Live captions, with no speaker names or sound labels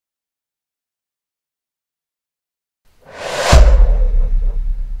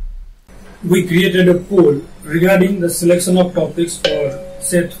we created a poll regarding the selection of topics for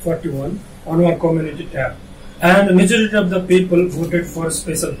set 41 on our community tab, and the majority of the people voted for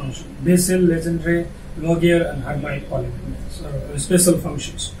special function, Bessel, Legendre, Laguerre and Hermite polynomials, special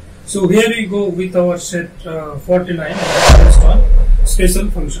functions. So here we go with our set 49 based on special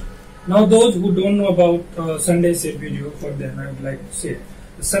function. Now those who don't know about Sunday set video, for them I would like to say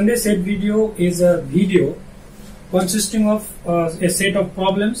the Sunday set video is a video consisting of a set of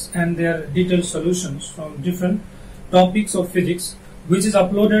problems and their detailed solutions from different topics of physics, which is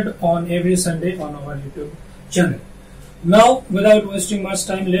uploaded on every Sunday on our YouTube channel. Now, without wasting much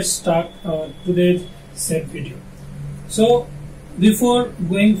time, let's start today's set video. So, before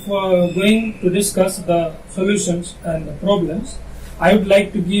going to discuss the solutions and the problems, I would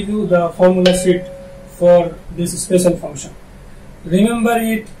like to give you the formula sheet for this special function. Remember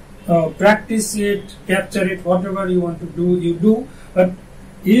it, practice it, capture it, whatever you want to do, you do. But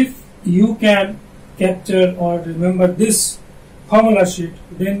if you can capture or remember this formula sheet,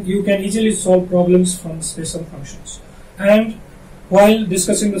 then you can easily solve problems from special functions. And while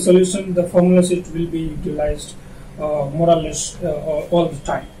discussing the solution, the formula sheet will be utilized more or less all the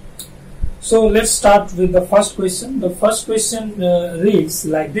time. So let's start with the first question. The first question reads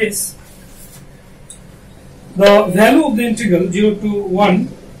like this: the value of the integral 0 to 1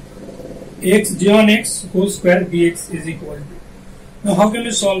 x j on x whole square dx is equal to. Now how can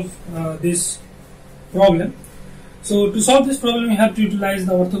we solve this problem? So to solve this problem, we have to utilize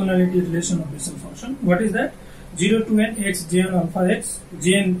the orthogonality relation of Bessel function. What is that? 0 to n x jn alpha x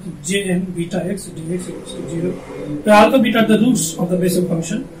jn beta x dx equals to 0. The alpha beta are the roots of the Bessel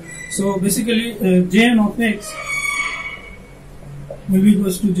function. So basically jn of x will be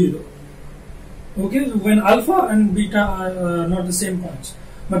equals to 0. Okay, so when alpha and beta are not the same points,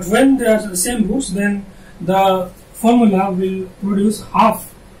 but when they are the same roots, then the formula will produce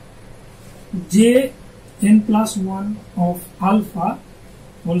half j n plus 1 of alpha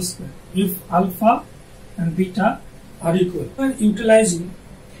whole square if alpha and beta are equal. Utilizing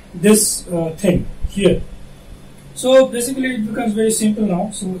this thing here, so basically it becomes very simple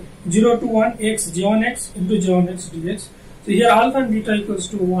now. So 0 to 1 x j on x into j on x dx. So here alpha and beta equals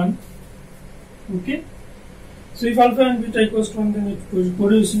to 1. Okay, so if alpha and beta equals to 1, then it is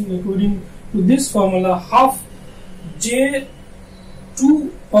producing, according to this formula, half j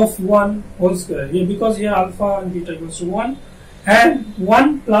 2 of 1 whole square. Here, because here alpha and beta equals to 1, and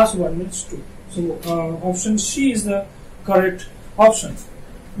 1 plus 1 means 2. So option C is the correct option.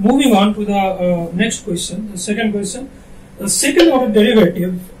 Moving on to the next question, the second question. The second order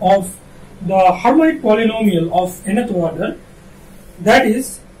derivative of the Hermite polynomial of nth order, that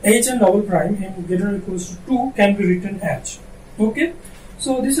is hn double prime n greater or equals to 2, can be written as. Okay,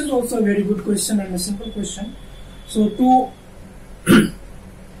 so this is also a very good question and a simple question. So to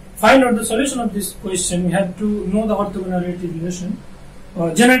find out the solution of this question, we have to know the orthogonality relation,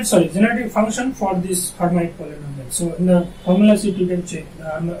 generating function for this Hermite polynomial. So in the formula sheet you can check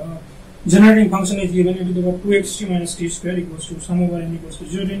the generating function is given into the power 2xt minus t square equals to sum over n equals to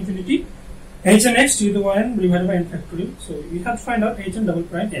 0 to infinity hn x to the power n divided by n factorial. So we have to find out hn double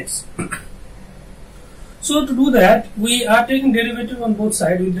prime x. So to do that, we are taking derivative on both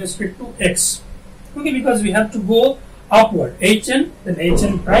sides with respect to x. Okay, because we have to go upward, hn, then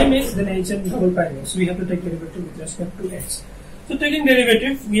hn prime x, then hn double prime x. So we have to take derivative with respect to x. So taking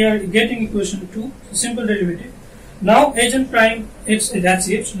derivative, we are getting equation 2, so simple derivative. Now hn prime x is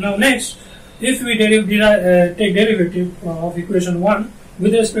achieved. Now next, if we take derivative of equation 1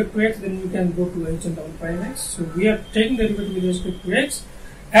 with respect to x, then we can go to hn double prime x. So we are taking derivative with respect to x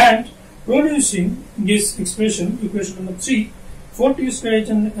and producing this expression, equation number 3, 4t square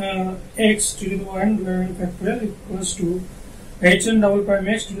hn x to the power n divided by n factorial equals to hn double prime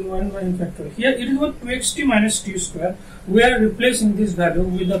x to the power n by n factorial. Here it is what 2xt minus t square. We are replacing this value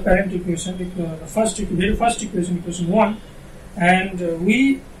with the parent equation, the very first equation, equation 1, and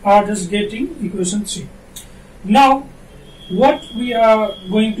we are just getting equation 3. Now what we are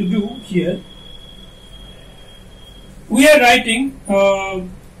going to do here, we are writing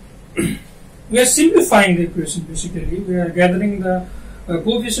we are simplifying the equation. Basically we are gathering the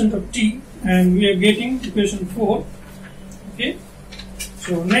coefficient of t and we are getting equation 4. Okay,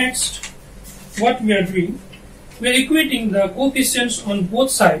 so next what we are doing, we are equating the coefficients on both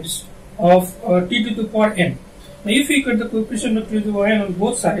sides of t to the power n. Now if we equate the coefficient of t to the power n on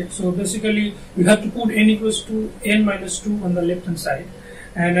both sides, so basically we have to put n equals to n minus 2 on the left hand side,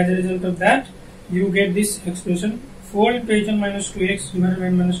 and as a result of that you get this expression 4 into hn minus 2x divided by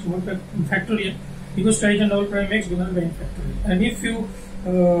n minus 2 factorial equals to hn double prime x divided by n factorial. And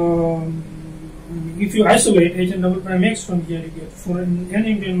if you isolate hn double prime x from here, you get 4 n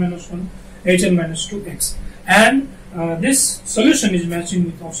into n minus 1 hn minus 2x, and this solution is matching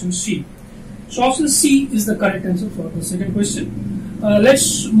with option C. So option C is the correct answer for the second question.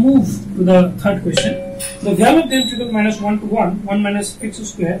 Let's move to the third question. The value of the integral minus 1 to 1 minus x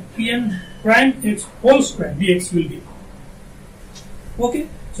square pn prime x whole square dx will be. Okay,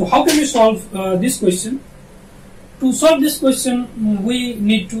 so how can we solve this question? To solve this question, we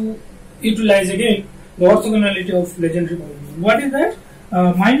need to utilize again the orthogonality of Legendre polynomial. What is that?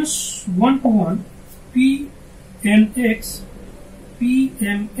 Minus 1 to 1 pnx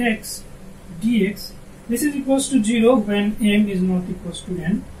pmx dx. This is equals to 0 when m is not equals to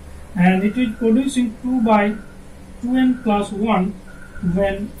n, and it is producing 2 by 2n plus 1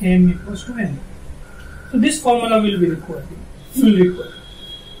 when m equals to n. So this formula will be required.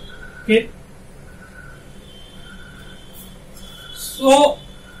 Okay. So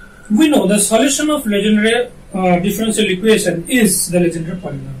we know the solution of Legendre differential equation is the Legendre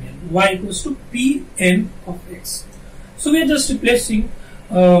polynomial y equals to Pn of x. So we are just replacing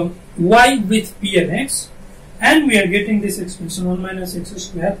y with Pn x, and we are getting this expression 1 minus x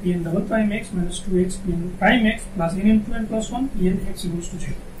square Pn double prime x minus 2x Pn prime x plus n into n plus 1 Pn x equals to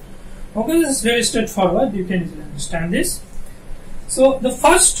 0. Okay, this is very straightforward. You can easily understand this. So the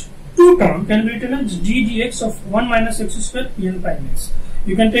first two terms can be written as d dx of 1 minus x square Pn prime x.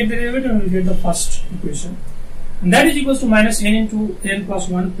 You can take the derivative and you will get the first equation, and that is equals to minus n into n plus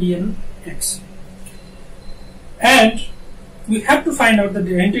 1 Pn x. And we have to find out the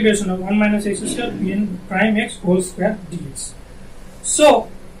integration of 1 minus x square Pn prime x whole square dx. So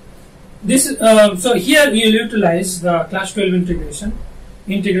this so here we will utilize the class 12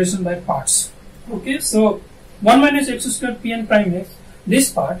 integration by parts. Okay, so 1 minus x square Pn prime x,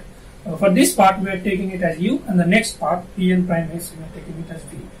 this part, for this part we are taking it as u, and the next part Pn prime x we are taking it as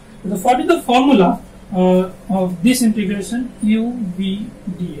v. So what is the formula of this integration? U v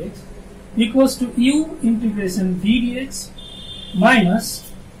dx equals to u integration v dx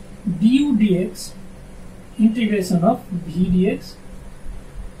minus du dx integration of v dx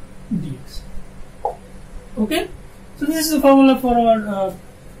dx. Okay, so this is the formula for our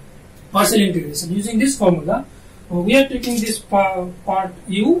partial integration. Using this formula, we are taking this part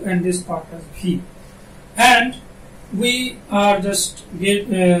u and this part as v, and we are just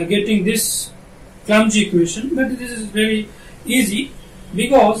getting this clumsy equation, but this is very easy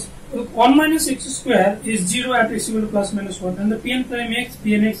because 1 minus x square is 0 at x equal to plus minus 1, and the Pn prime x,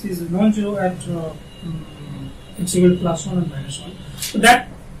 Pnx is non-zero at x equal to plus 1 and minus 1. So that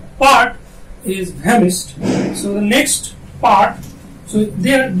part is vanished. So the next part, so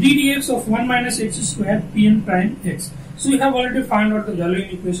there ddx of 1 minus x square Pn prime x. So we have already found out the value in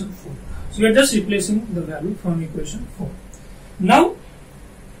equation 4. So we are just replacing the value from equation 4. Now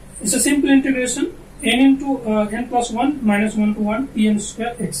it's a simple integration, n into n plus 1 minus 1 to 1 Pn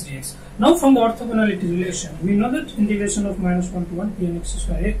square x dx. Now from the orthogonality relation, we know that integration of minus 1 to 1 Pn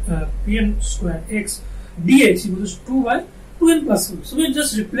square x dx equals 2 by 2n plus 1. So we are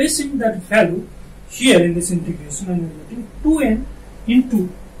just replacing that value here in this integration, and we are getting 2n into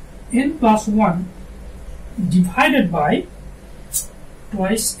n plus 1 divided by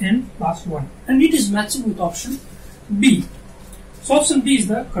twice n plus 1, and it is matching with option B. So option B is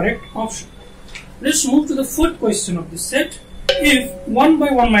the correct option. Let's move to the fourth question of this set. If 1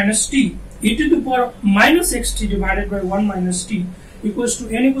 by 1 minus t e to the power minus xt divided by 1 minus t equals to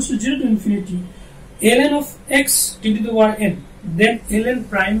n equals to 0 to infinity ln of x t to the power n, then ln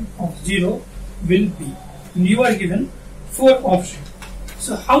prime of 0 will be. And you are given 4 options.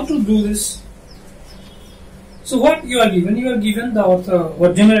 So how to do this? So what you are given? You are given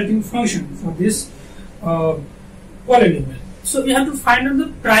the generating function for this polynomial. So we have to find out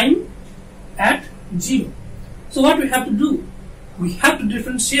the prime at 0. So what we have to do? We have to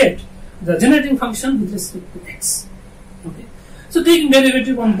differentiate the generating function with respect to x. Okay. So taking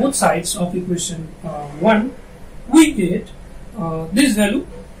derivative on both sides of equation 1, we get this value.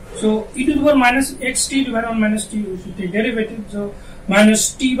 So e to the power minus xt divided by 1 minus t, we should take derivative. So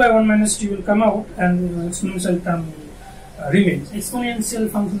minus t by 1 minus t will come out, and exponential term will remain. Exponential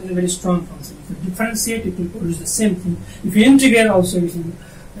function is a very strong function. If you differentiate, it will produce the same thing. If you integrate also, you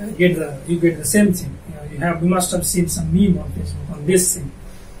get the same thing. You must have seen some meme on Facebook on this thing.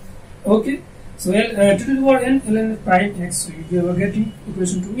 Okay. So to the power n ln prime x. So you are getting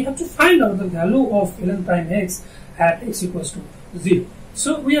equation 2. We have to find out the value of ln prime x at x equals to 0.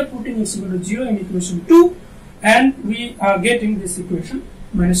 So we are putting x equal to 0 in equation 2, and we are getting this equation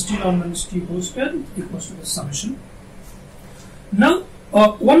minus t ln minus t whole square equals to the summation. Now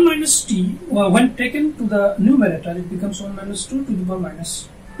 1 minus t, when taken to the numerator, it becomes 1 minus 2 to the power minus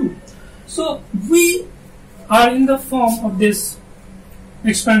 2. So we are in the form of this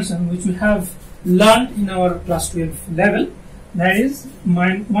expansion which we have learned in our class 12 level, that is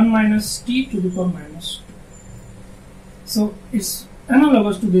 1 minus t to the power minus 2. So it's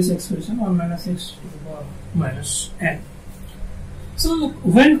analogous to this expression 1 minus x to the power minus n. So look,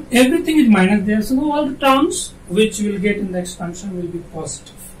 when everything is minus there, so all the terms which we will get in the expansion will be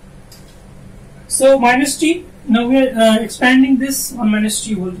positive. So minus t, now we are expanding this 1 minus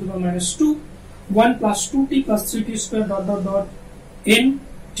t whole to the power minus 2, 1 plus 2t plus 3t square dot dot dot n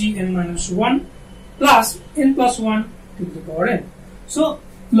t n minus 1 plus n plus 1 to the power n. So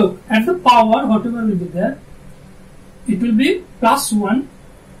look, at the power whatever will be there, it will be plus 1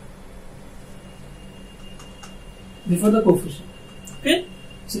 before the coefficient. Okay,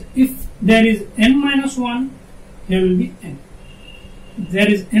 so if there is n minus 1, here will be n. If there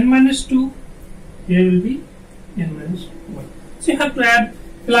is n minus 2, here will be n minus 1. So you have to add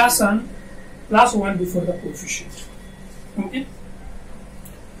plus 1 before the coefficient. Okay.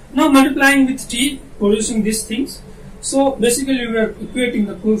 Now multiplying with t, producing these things. So basically we are equating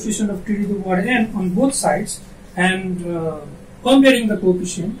the coefficient of t to the power n on both sides and comparing the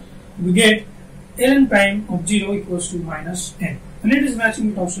coefficient, we get ln prime of 0 equals to minus n, and it is matching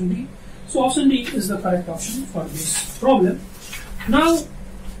with option D. So option D is the correct option for this problem. Now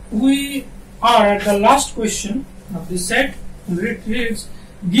we are at the last question of this set, and it reads,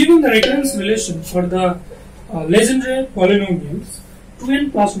 given the recurrence relation for the Legendre polynomials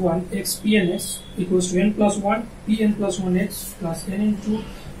 2n plus 1 x pnx equals to n plus 1 pn plus 1x plus n into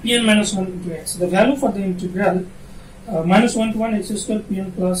pn minus 1 into x. The value for the integral minus 1 to 1 x square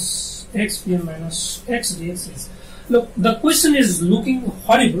pn plus x pn minus x dx is. Look, the question is looking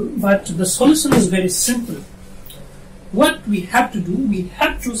horrible, but the solution is very simple. What we have to do, we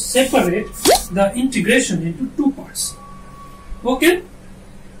have to separate the integration into two parts. Okay?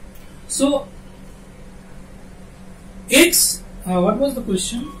 So, x, what was the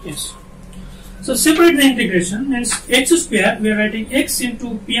question? Yes. So, separate the integration, means x square, we are writing x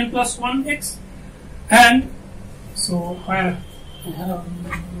into pn plus 1x, and so, I'm writing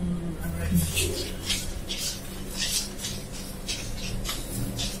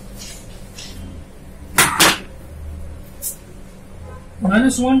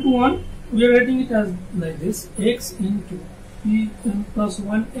minus 1 to 1, we are writing it as like this, x into pn plus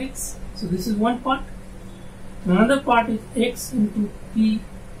 1x. So this is one part. Another part is x into pn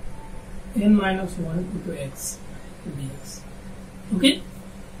minus 1 into x dx. Okay.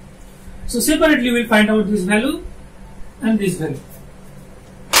 So separately we will find out this value and this value.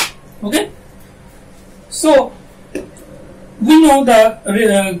 Okay. So we know the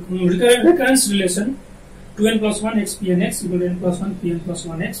recurrence relation 2n plus 1 x pn x equal to n plus 1 pn plus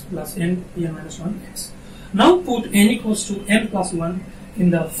 1 x plus n pn minus 1 x. Now put n equals to n plus 1 in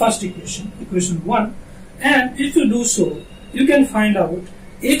the first equation, equation 1, and if you do so, you can find out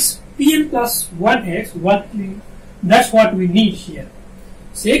x pn plus 1x, that's what we need here.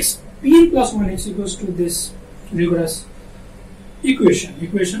 So x pn plus 1x equals to this rigorous equation,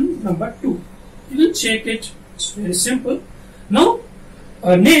 equation number 2. You will check it, it's very simple. Now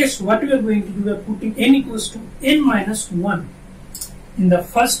next, what we are going to do, we are putting n equals to n minus 1 in the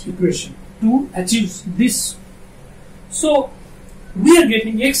first equation to achieve this. So, we are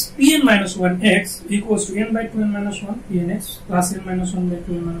getting x pn minus 1x equals to n by 2n minus 1 pnx plus n minus 1 by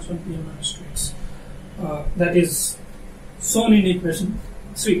 2n minus 1 pn minus 2x. That is shown in equation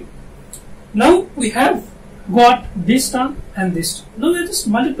 3. Now, we have got this term and this term. Now, we are just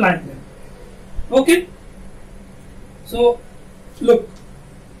multiplying them. Okay? So, look.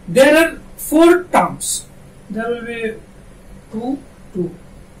 There are 4 terms. There will be 4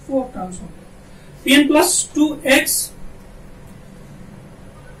 terms only. Pn plus 2x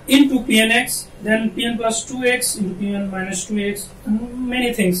into pnx, then pn plus 2x into pn minus 2x, and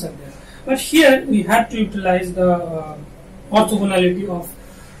many things are there. But here we have to utilize the orthogonality of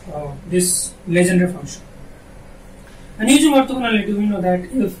this Legendre function. And using orthogonality, we know that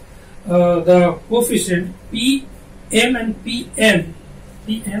if the coefficient pm and pn,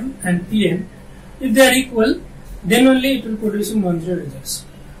 if they are equal, then only it will produce non-zero results.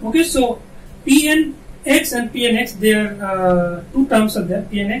 Okay, so pnx and pnx, there are 2 terms are there,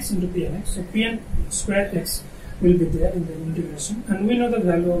 pnx into pnx. So pn square x will be there in the integration, and we know the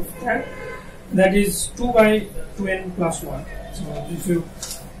value of that. That is 2 by 2n plus 1. So if you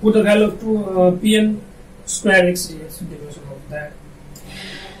put the value of 2 pn square x dx integration of that,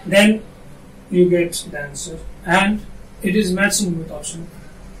 then you get the answer, and it is matching with option.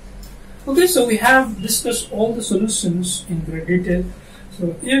 Okay, so we have discussed all the solutions in great detail.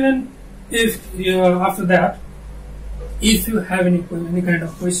 So even if after that, if you have any kind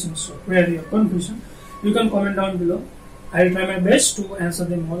of questions or query or confusion, you can comment down below, I will try my best to answer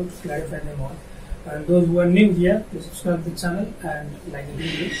them all, to clarify them all. And those who are new here, please subscribe to the channel and like the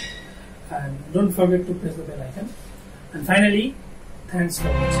video. And don't forget to press the bell icon. And finally, thanks for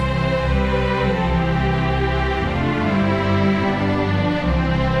watching.